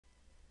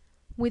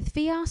With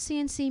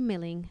VR-CNC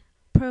milling,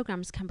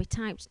 programs can be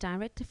typed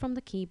directly from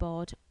the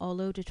keyboard or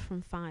loaded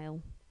from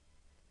file.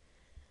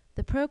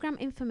 The Program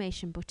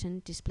Information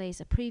button displays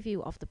a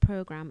preview of the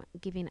program,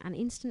 giving an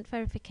instant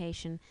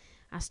verification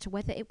as to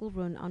whether it will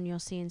run on your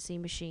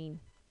CNC machine.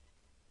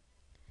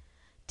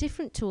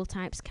 Different tool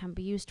types can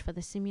be used for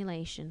the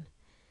simulation.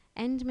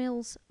 End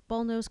mills,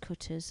 ball nose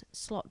cutters,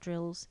 slot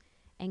drills,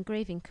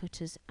 engraving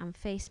cutters and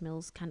face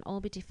mills can all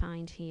be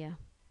defined here.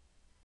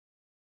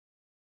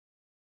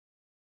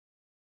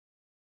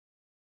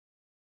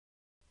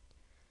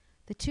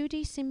 The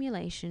 2D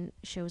simulation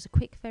shows a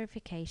quick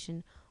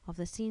verification of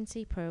the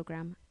CNC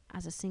program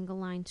as a single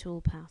line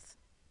toolpath.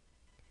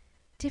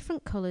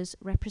 Different colours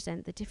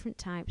represent the different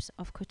types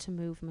of cutter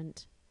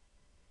movement.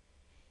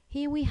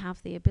 Here we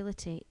have the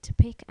ability to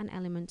pick an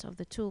element of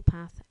the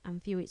toolpath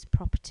and view its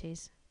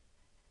properties.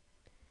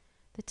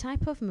 The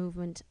type of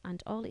movement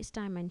and all its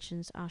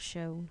dimensions are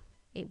shown.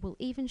 It will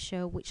even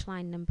show which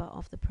line number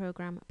of the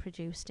program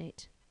produced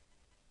it.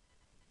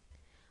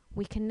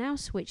 We can now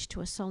switch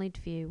to a solid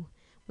view,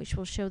 which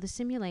will show the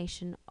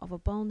simulation of a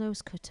ball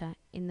nose cutter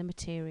in the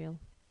material.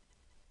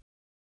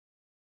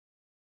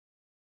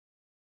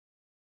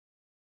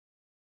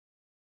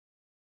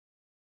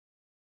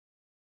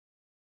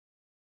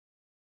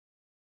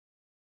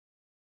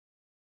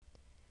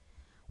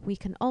 We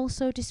can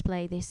also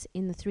display this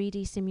in the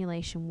 3D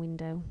simulation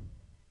window.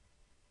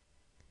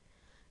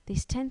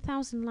 This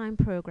 10,000 line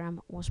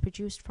program was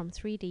produced from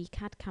 3D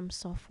CAD/CAM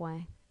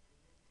software.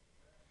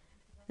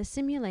 The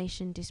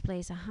simulation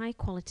displays a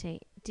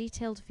high-quality,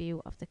 detailed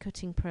view of the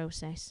cutting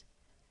process.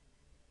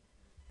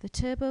 The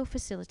turbo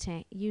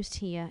facility used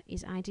here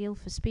is ideal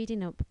for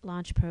speeding up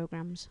large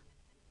programs.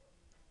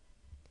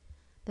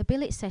 The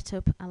billet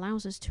setup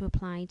allows us to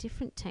apply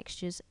different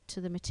textures to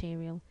the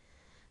material,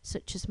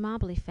 such as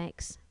marble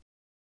effects,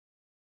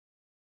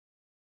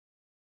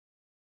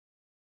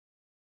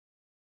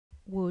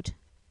 wood,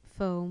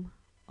 foam,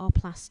 or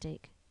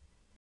plastic.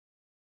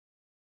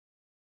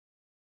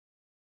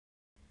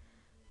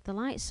 The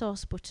light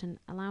source button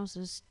allows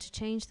us to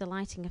change the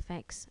lighting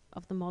effects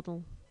of the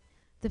model.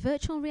 The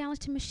virtual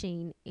reality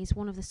machine is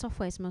one of the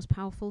software's most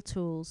powerful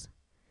tools.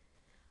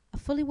 A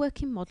fully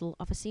working model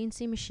of a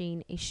CNC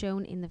machine is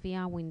shown in the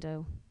VR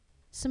window.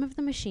 Some of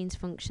the machine's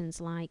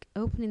functions, like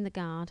opening the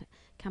guard,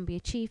 can be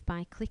achieved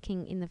by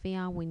clicking in the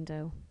VR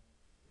window.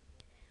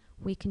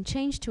 We can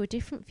change to a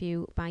different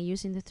view by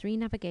using the 3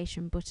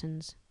 navigation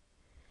buttons.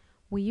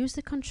 We use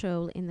the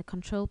control in the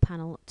control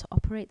panel to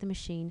operate the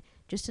machine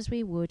just as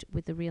we would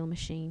with the real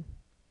machine.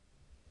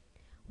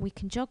 We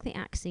can jog the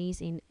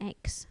axes in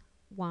X,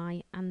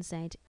 Y and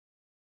Z,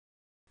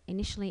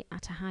 initially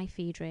at a high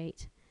feed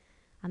rate,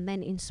 and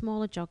then in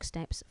smaller jog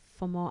steps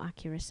for more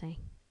accuracy.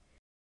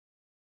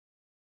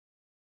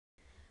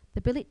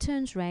 The billet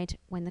turns red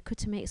when the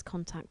cutter makes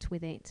contact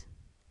with it.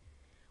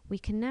 We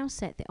can now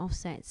set the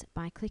offsets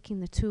by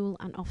clicking the Tool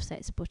and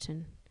Offsets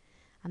button,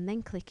 and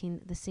then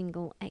clicking the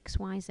single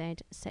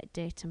XYZ Set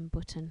Datum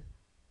button.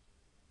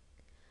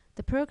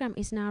 The program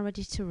is now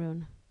ready to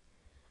run.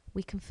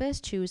 We can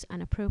first choose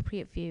an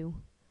appropriate view,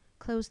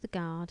 close the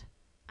guard,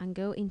 and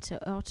go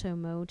into auto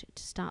mode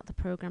to start the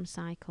program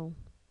cycle.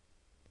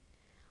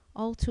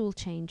 All tool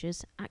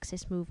changes,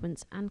 axis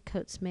movements and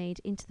cuts made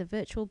into the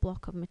virtual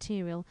block of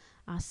material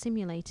are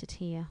simulated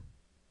here.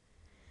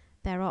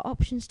 There are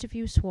options to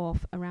view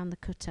swarf around the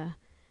cutter,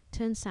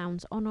 turn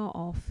sounds on or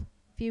off,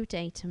 view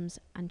datums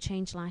and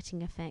change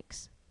lighting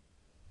effects.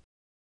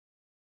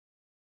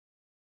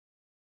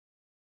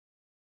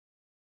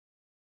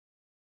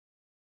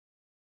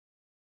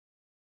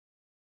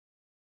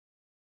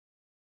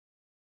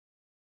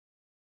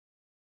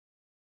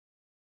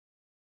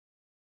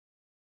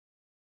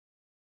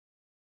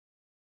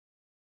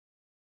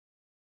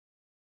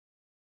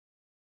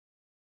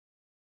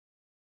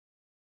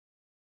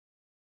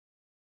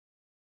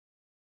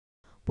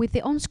 With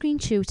the on-screen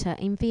tutor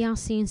in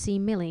VR-CNC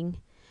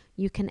milling,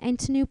 you can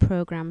enter new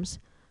programs,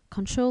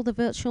 control the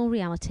virtual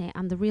reality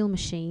and the real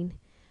machine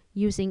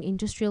using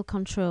industrial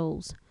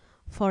controls,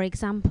 for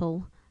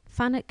example,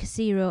 FANUC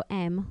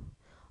 0M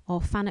or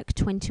FANUC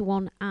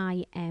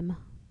 21IM.